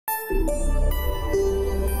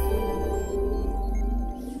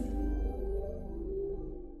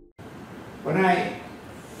When I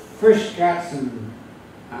first got some,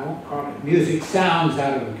 I won't call it music sounds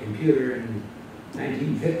out of a computer in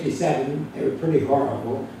 1957, they were pretty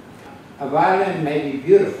horrible. A violin may be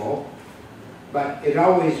beautiful, but it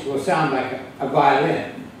always will sound like a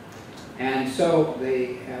violin. And so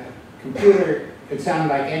the computer could sound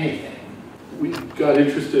like anything. We got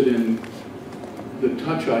interested in the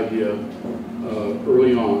touch idea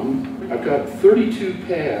early on. I've got 32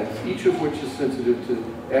 pads, each of which is sensitive to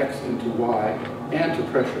X and to Y and to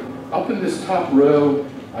pressure. Up in this top row,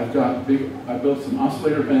 I built some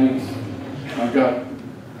oscillator banks. I've got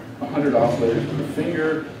 100 oscillators with a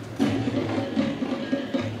finger.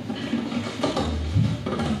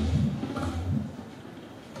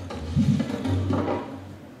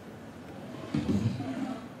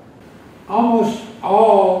 Almost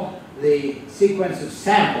all the sequence of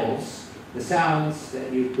samples, the sounds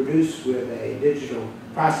that you produce with a digital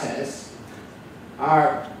process,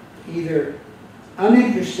 are either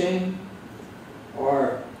uninteresting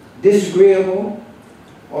or disagreeable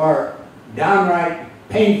or downright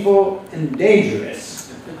painful and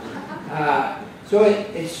dangerous. So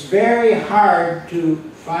it's very hard to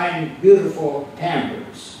find beautiful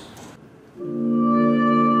timbres.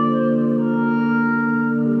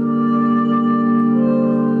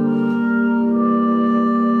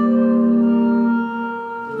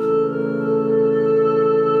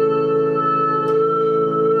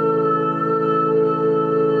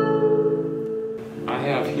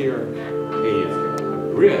 Here a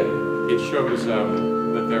grid. It shows that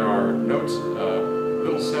there are notes,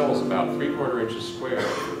 little cells about 3/4 inches square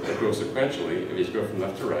that go sequentially if you go from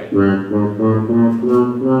left to right.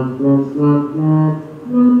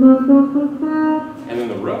 And then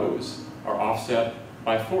the rows are offset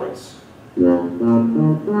by fourths.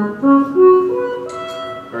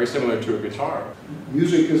 Very similar to a guitar.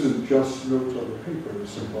 Music isn't just notes on the paper in a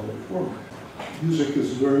symbolic format. Music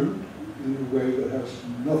is learned in a way that has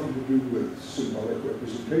nothing to do with symbolic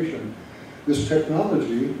representation. This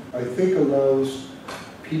technology, I think, allows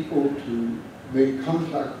people to make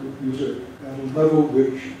contact with music at a level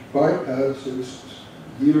which bypasses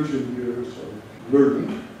years and years of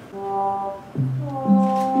learning.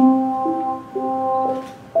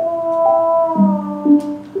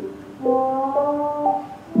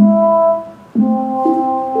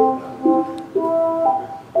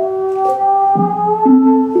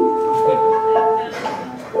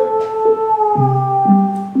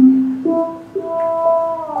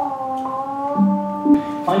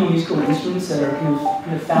 Finding musical instruments that are kind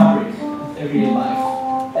of fabric of everyday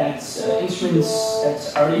life. That's instruments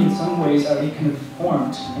that's already in some ways already kind of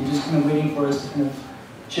formed and just kind of waiting for us to kind of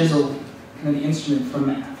chisel kind of the instrument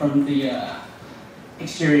from the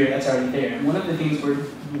exterior that's already there. And one of the things we're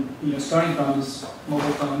starting from is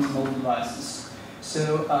mobile phones and mobile devices.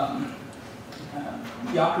 So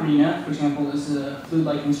the ocarina, for example, is a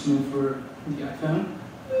flute-like instrument for the iPhone.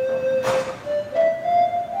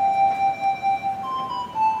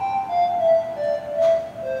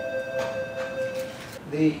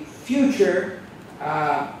 The future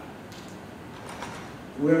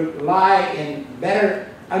will lie in better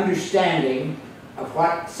understanding of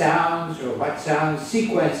what sounds or what sound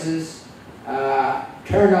sequences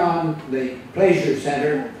turn on the pleasure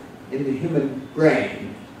center in the human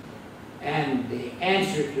brain. And the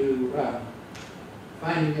answer to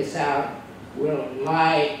finding this out will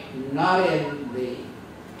lie not in the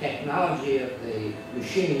technology of the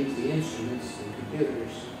machines, the instruments, the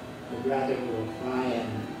computers, but rather will lie in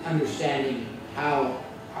understanding how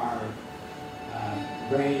our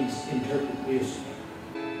brains interpret music.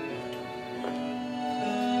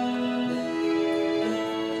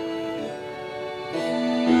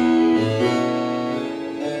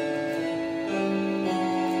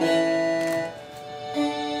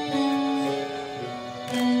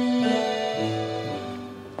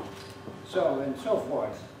 So and so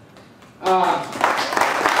forth.